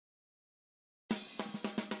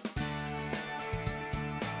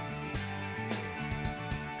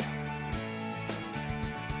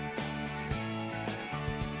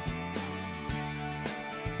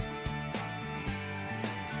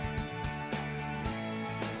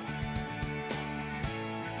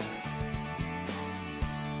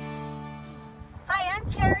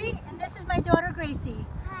Kerry, and this is my daughter Graycie.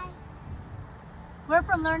 Hi. We're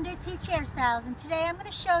from Learn to Teach Hairstyles, and today I'm going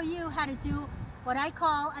to show you how to do what I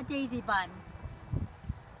call a daisy bun.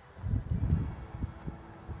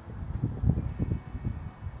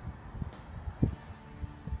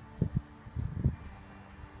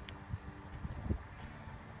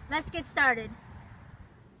 Let's get started.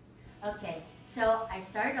 Okay, so I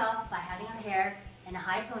started off by having her hair in a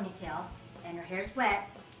high ponytail, and her hair's wet.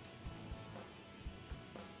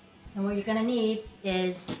 And what you're going to need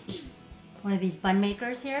is one of these bun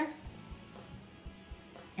makers here,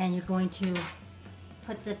 and you're going to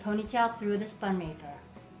put the ponytail through this bun maker.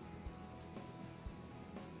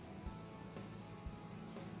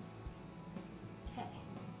 Okay,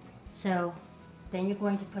 so then you're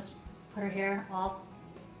going to put her hair all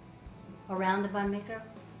around the bun maker.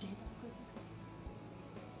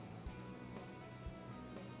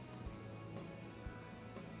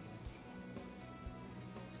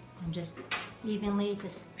 And just evenly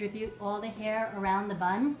distribute all the hair around the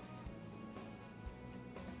bun.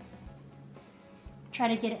 Try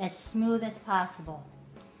to get it as smooth as possible.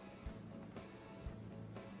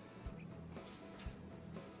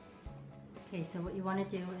 Okay, so what you want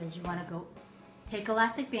to do is you want to go take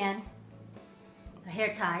elastic band, a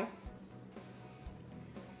hair tie,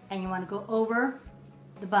 and you want to go over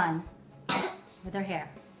the bun with her hair.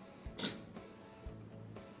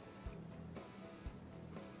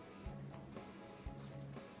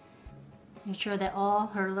 Make sure that all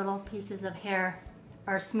her little pieces of hair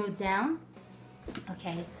are smoothed down.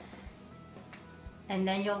 Okay. And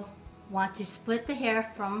then you'll want to split the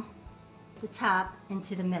hair from the top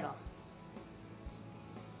into the middle.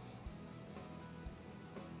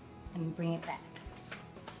 And bring it back.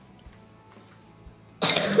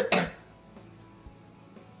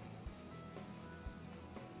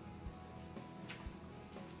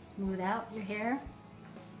 Smooth out your hair.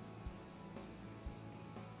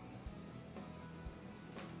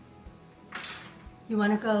 You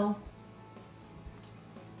want to go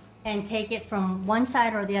and take it from one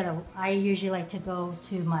side or the other. I usually like to go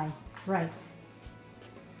to my right.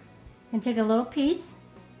 And take a little piece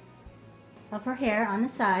of her hair on the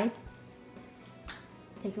side.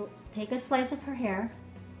 Take a slice of her hair.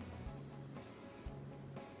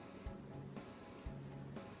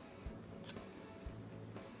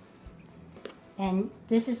 And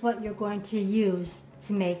this is what you're going to use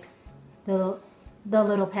to make the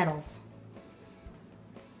little petals.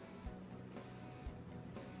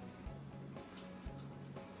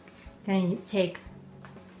 Going to take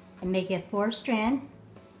and make it 4 strand.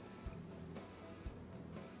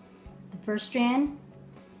 The first strand,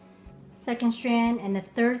 second strand, and the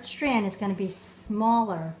third strand is going to be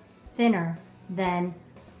smaller, thinner than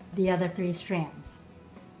the other 3 strands.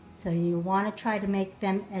 So you want to try to make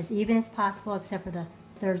them as even as possible except for the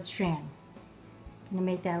third strand. I'm going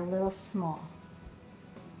to make that a little small.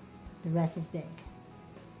 The rest is big.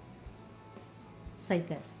 Just like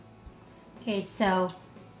this. Okay, so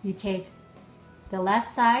you take the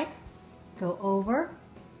left side, go over,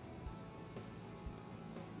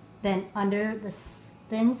 then under the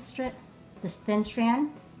thin strand,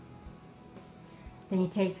 then you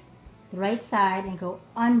take the right side and go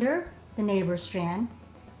under the neighbor strand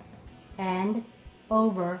and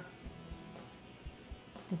over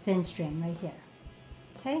the thin strand right here.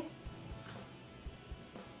 Okay?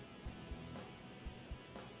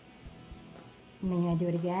 And then you're going to do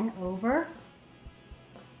it again, over,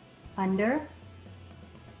 under,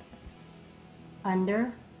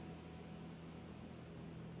 under,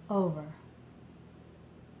 over.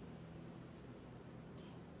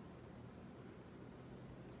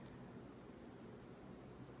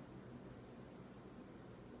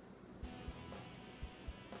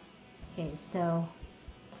 Okay, so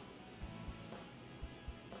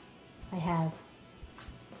I have,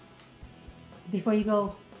 before you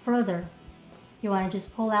go further, you want to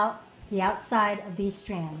just pull out the outside of these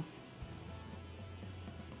strands.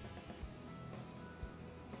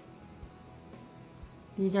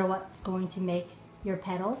 These are what's going to make your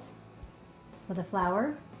petals for the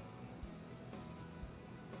flower.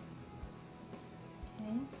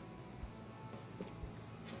 Okay.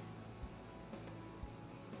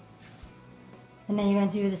 And then you're going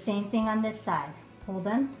to do the same thing on this side. Pull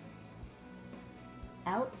them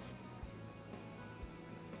out.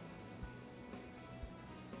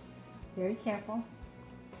 Very careful.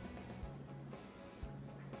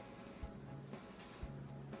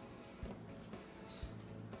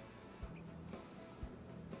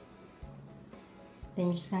 Then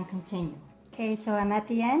you're just going to continue. Okay, so I'm at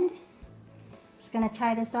the end. Just going to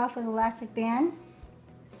tie this off with elastic band.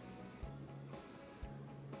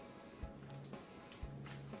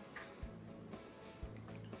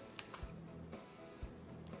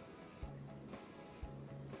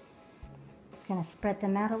 going to spread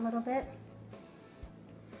them out a little bit.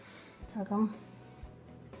 Tug them.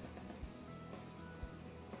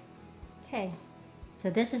 Okay, so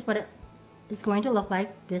this is what it is going to look like.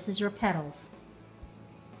 This is your petals.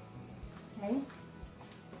 Okay.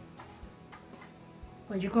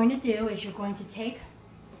 What you're going to do is you're going to take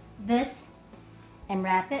this and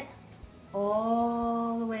wrap it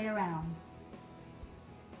all the way around.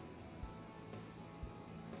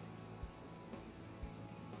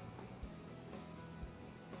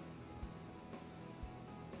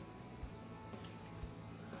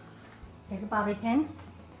 Take a bobby pin,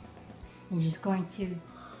 and you're just going to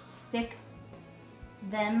stick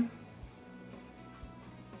them.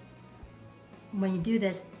 When you do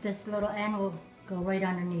this, this little end will go right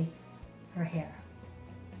underneath her hair.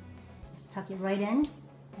 Just tuck it right in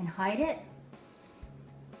and hide it.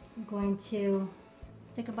 I'm going to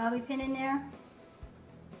stick a bobby pin in there,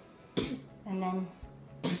 and then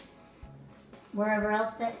wherever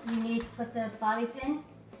else that you need to put the bobby pin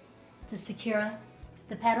to secure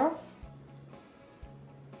the petals.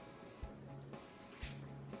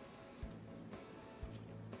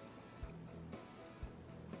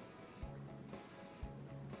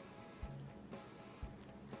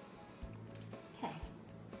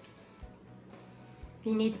 If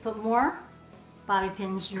you need to put more bobby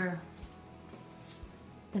pins,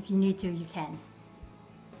 if you need to, you can.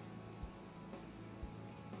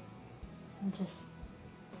 And just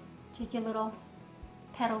take your little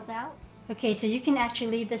petals out. Okay, so you can actually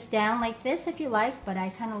leave this down like this if you like, but I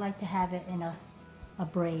kind of like to have it in a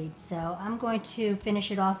braid. So I'm going to finish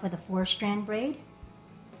it off with a 4-strand braid,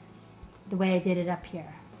 the way I did it up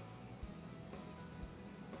here.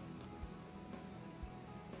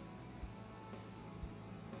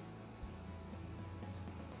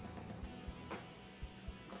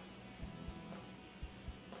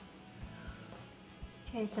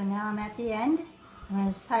 Okay, so now I'm at the end. I'm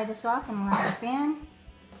going to tie this off in an elastic band.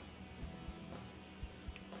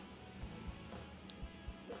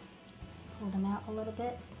 Pull them out a little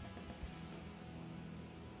bit.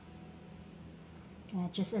 Going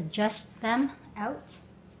to just adjust them out.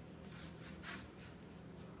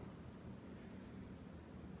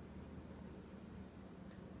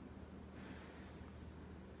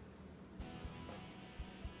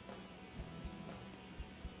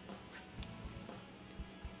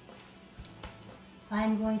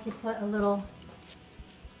 I'm going to put a little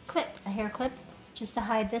clip, a hair clip, just to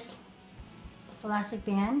hide this elastic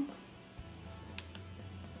band.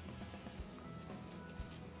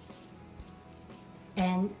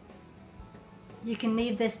 And you can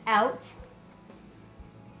leave this out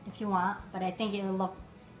if you want, but I think it'll look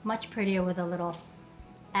much prettier with a little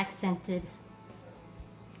accented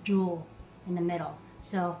jewel in the middle.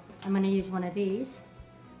 So I'm going to use one of these.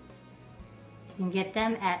 You can get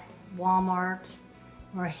them at Walmart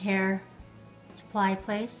or a hair supply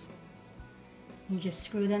place. You just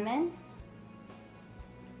screw them in.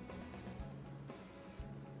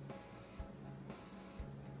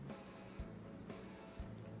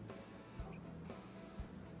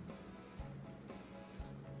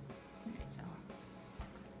 There you go.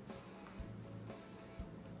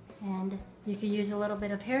 And you can use a little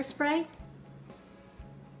bit of hairspray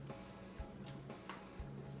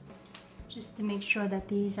just to make sure that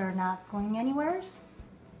these are not going anywhere.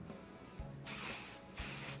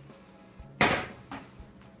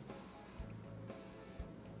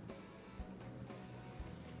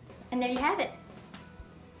 And there you have it.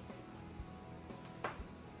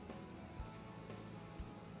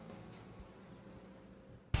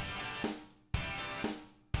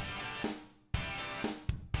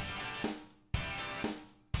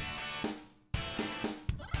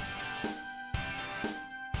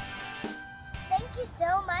 Thank you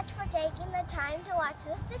so much for taking the time to watch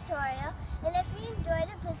this tutorial, and if you enjoyed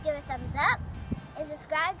it, please give it a thumbs up and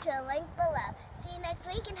subscribe to the link below. See you next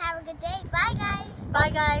week and have a good day. Bye guys! Bye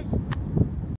guys!